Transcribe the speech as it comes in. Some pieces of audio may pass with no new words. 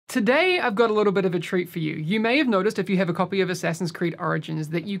Today, I've got a little bit of a treat for you. You may have noticed if you have a copy of Assassin's Creed Origins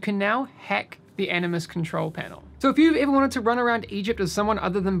that you can now hack the Animus Control Panel. So if you've ever wanted to run around Egypt as someone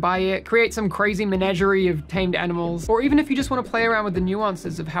other than Bayek, create some crazy menagerie of tamed animals, or even if you just want to play around with the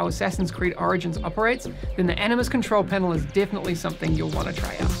nuances of how Assassin's Creed Origins operates, then the Animus Control Panel is definitely something you'll want to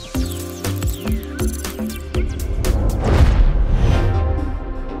try out.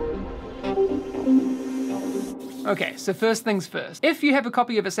 Okay, so first things first. If you have a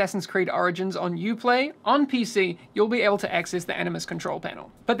copy of Assassin's Creed Origins on Uplay, on PC, you'll be able to access the Animus Control Panel.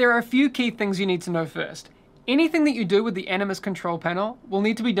 But there are a few key things you need to know first. Anything that you do with the Animus Control Panel will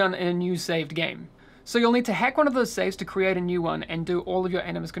need to be done in a new saved game. So you'll need to hack one of those saves to create a new one and do all of your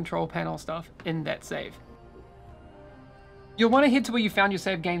Animus Control Panel stuff in that save. You'll want to head to where you found your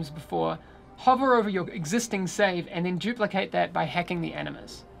save games before, hover over your existing save, and then duplicate that by hacking the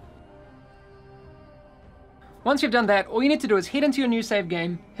Animus. Once you've done that, all you need to do is head into your new save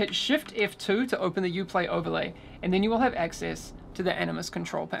game, hit Shift F2 to open the Uplay overlay, and then you will have access to the Animus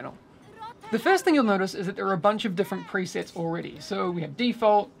Control Panel. The first thing you'll notice is that there are a bunch of different presets already. So we have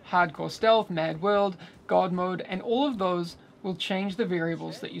Default, Hardcore Stealth, Mad World, God Mode, and all of those will change the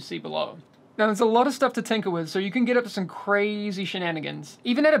variables that you see below. Now there's a lot of stuff to tinker with, so you can get up to some crazy shenanigans.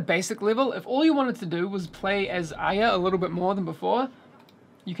 Even at a basic level, if all you wanted to do was play as Aya a little bit more than before,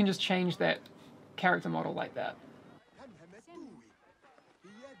 you can just change that character model like that.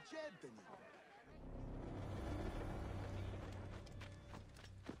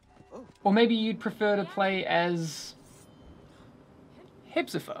 Or maybe you'd prefer to play as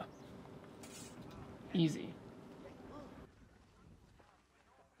Hepzibah. Easy.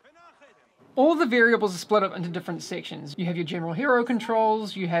 All the variables are split up into different sections. You have your general hero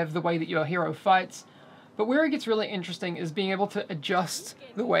controls, you have the way that your hero fights, but where it gets really interesting is being able to adjust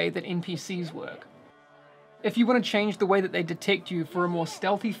the way that NPCs work. If you want to change the way that they detect you for a more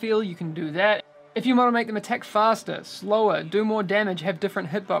stealthy feel, you can do that. If you want to make them attack faster, slower, do more damage, have different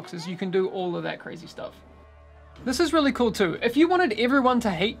hitboxes, you can do all of that crazy stuff. This is really cool too. If you wanted everyone to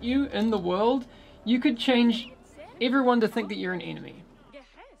hate you in the world, you could change everyone to think that you're an enemy.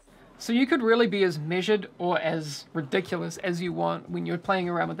 So you could really be as measured or as ridiculous as you want when you're playing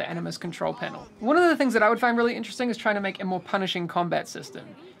around with the Animus Control Panel. One of the things that I would find really interesting is trying to make a more punishing combat system.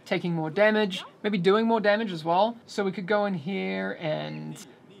 Taking more damage, maybe doing more damage as well. So we could go in here and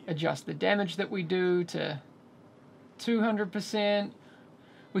adjust the damage that we do to 200%.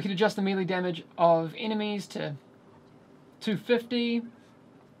 We could adjust the melee damage of enemies to 250.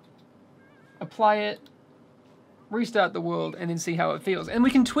 Apply it, restart the world, and then see how it feels. And we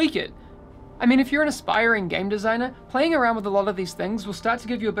can tweak it. I mean, if you're an aspiring game designer, playing around with a lot of these things will start to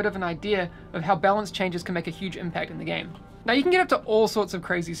give you a bit of an idea of how balance changes can make a huge impact in the game. Now you can get up to all sorts of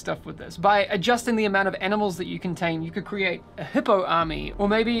crazy stuff with this. By adjusting the amount of animals that you contain, you could create a hippo army, or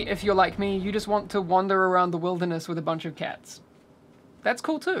maybe if you're like me, you just want to wander around the wilderness with a bunch of cats. That's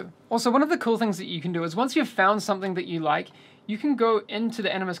cool too. Also, one of the cool things that you can do is once you've found something that you like, you can go into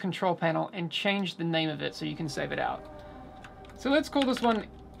the Animus Control Panel and change the name of it so you can save it out. So let's call this one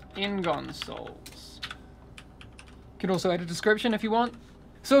NGON Souls. You could also add a description if you want.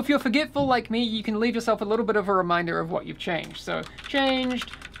 So if you're forgetful like me, you can leave yourself a little bit of a reminder of what you've changed. So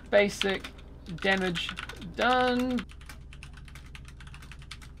changed, basic, damage, done.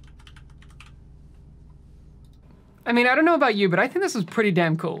 I mean, I don't know about you, but I think this is pretty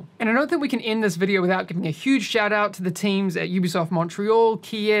damn cool. And I don't think we can end this video without giving a huge shout out to the teams at Ubisoft Montreal,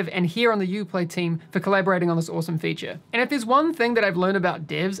 Kiev, and here on the Uplay team for collaborating on this awesome feature. And if there's one thing that I've learned about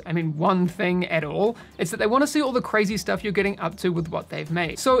devs, I mean one thing at all, it's that they want to see all the crazy stuff you're getting up to with what they've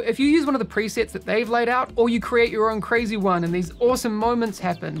made. So if you use one of the presets that they've laid out, or you create your own crazy one and these awesome moments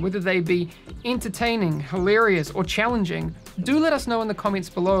happen, whether they be entertaining, hilarious, or challenging, do let us know in the comments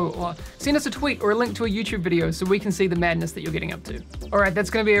below, or send us a tweet or a link to a YouTube video so we can see the madness that you're getting up to. Alright, that's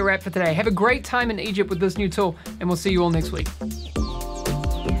going to be a wrap for today. Have a great time in Egypt with this new tool, and we'll see you all next week.